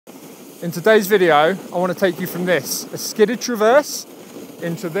In today's video, I want to take you from this, a skidded traverse,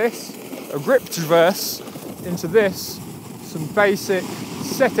 into this, a grip traverse, into this, some basic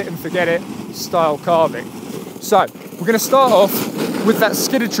set it and forget it style carving. So, we're going to start off with that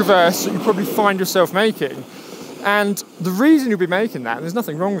skidded traverse that you probably find yourself making. And the reason you'll be making that, and there's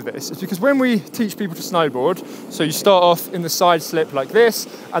nothing wrong with this, is because when we teach people to snowboard, so you start off in the side slip like this,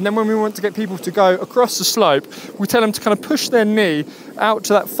 and then when we want to get people to go across the slope, we tell them to kind of push their knee out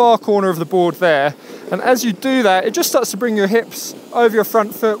to that far corner of the board there. And as you do that, it just starts to bring your hips over your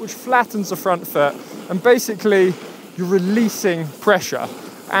front foot, which flattens the front foot, and basically you're releasing pressure.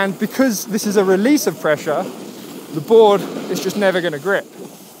 And because this is a release of pressure, the board is just never going to grip.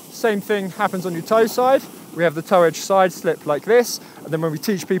 Same thing happens on your toe side. We have the toe edge side slip like this, and then when we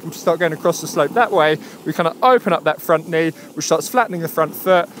teach people to start going across the slope that way, we kind of open up that front knee, which starts flattening the front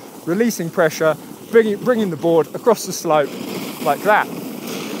foot, releasing pressure, bringing the board across the slope like that.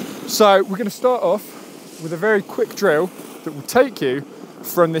 So we're going to start off with a very quick drill that will take you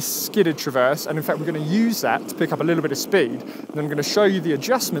from this skidded traverse, and in fact we're going to use that to pick up a little bit of speed, and then I'm going to show you the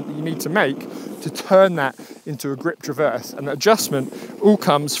adjustment that you need to make to turn that into a grip traverse, and the adjustment all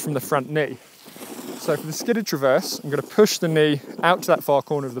comes from the front knee. So for the skidded traverse, I'm going to push the knee out to that far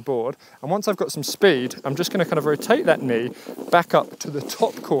corner of the board, and once I've got some speed, I'm just going to kind of rotate that knee back up to the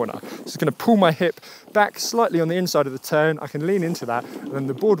top corner. So it's going to pull my hip back slightly on the inside of the turn. I can lean into that, and then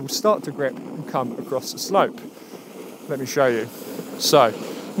the board will start to grip and come across the slope. Let me show you. So,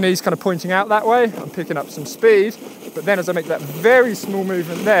 knee's kind of pointing out that way, I'm picking up some speed, but then as I make that very small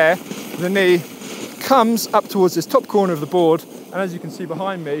movement there, the knee comes up towards this top corner of the board, and as you can see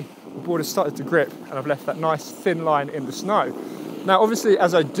behind me, the board has started to grip, and I've left that nice thin line in the snow. Now, obviously,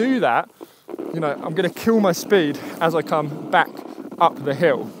 as I do that, I'm going to kill my speed as I come back up the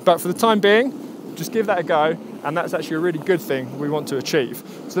hill. But for the time being, just give that a go, and that's actually a really good thing we want to achieve.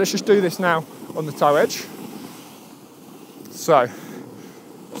 So let's just do this now on the toe edge. So,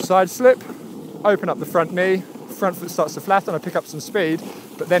 side slip, open up the front knee, front foot starts to flatten, I pick up some speed,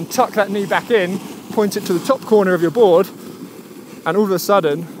 but then tuck that knee back in, point it to the top corner of your board, and all of a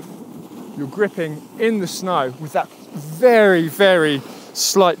sudden, you're gripping in the snow with that very, very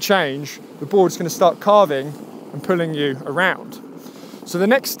slight change. The board's going to start carving and pulling you around. So the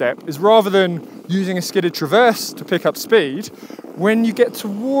next step is, rather than using a skidded traverse to pick up speed, when you get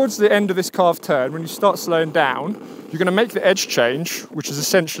towards the end of this carved turn, when you start slowing down, you're going to make the edge change, which is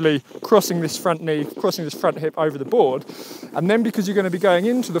essentially crossing this front knee, crossing this front hip over the board. And then because you're going to be going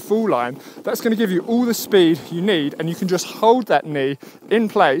into the fall line, that's going to give you all the speed you need, and you can just hold that knee in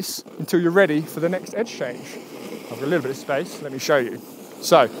place until you're ready for the next edge change. I've got a little bit of space, let me show you.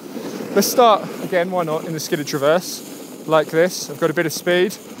 So, let's start, again, why not, in the skidded traverse, like this. I've got a bit of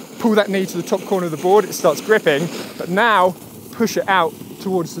speed, pull that knee to the top corner of the board, it starts gripping, but now push it out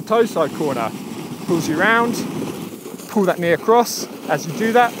towards the toe side corner. Pulls you round, pull that knee across. As you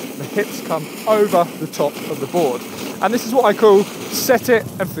do that, the hips come over the top of the board. And this is what I call set it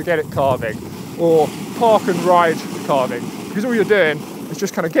and forget it carving, or park and ride carving, because all you're doing is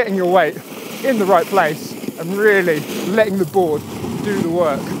just kind of getting your weight in the right place and really letting the board do the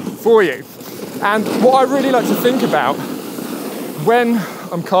work for you. And what I really like to think about when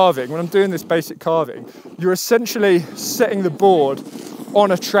I'm carving, when I'm doing this basic carving, you're essentially setting the board on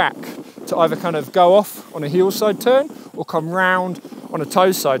a track to either kind of go off on a heel side turn or come round on a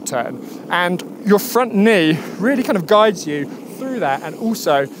toe side turn. And your front knee really kind of guides you through that and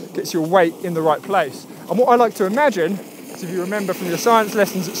also gets your weight in the right place. And what I like to imagine is, if you remember from your science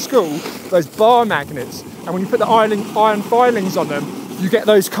lessons at school, those bar magnets, and when you put the iron filings on them, you get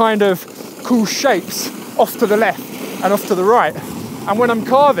those kind of cool shapes off to the left and off to the right. And when I'm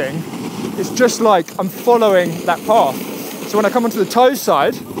carving, it's just like I'm following that path. So when I come onto the toe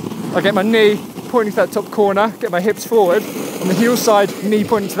side, I get my knee pointing to that top corner, get my hips forward, on the heel side, knee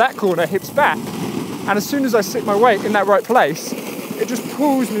pointing to that corner, hips back. And as soon as I sit my weight in that right place, it just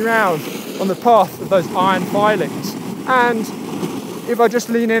pulls me around on the path of those iron filings. And if I just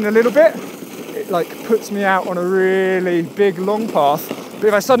lean in a little bit, it like puts me out on a really big, long path. But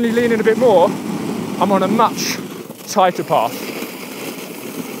if I suddenly lean in a bit more, I'm on a much tighter path.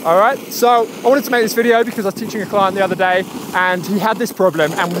 All right, so I wanted to make this video because I was teaching a client the other day and he had this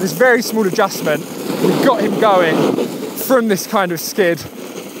problem, and with this very small adjustment, we got him going from this kind of skid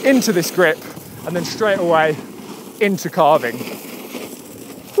into this grip and then straight away into carving.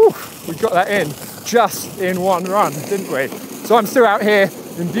 Whew, we got that in just in one run, didn't we? So I'm still out here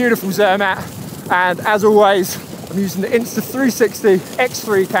in beautiful Zermatt, and as always, I'm using the Insta360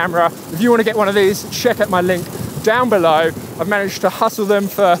 X3 camera. If you want to get one of these, check out my link down below. I've managed to hustle them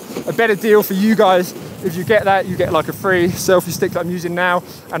for a better deal for you guys If you get that, you get like a free selfie stick that I'm using now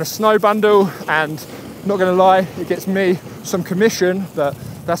and a snow bundle, and not gonna lie, it gets me some commission, but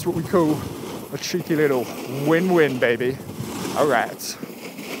that's what we call a cheeky little win-win, baby. All right.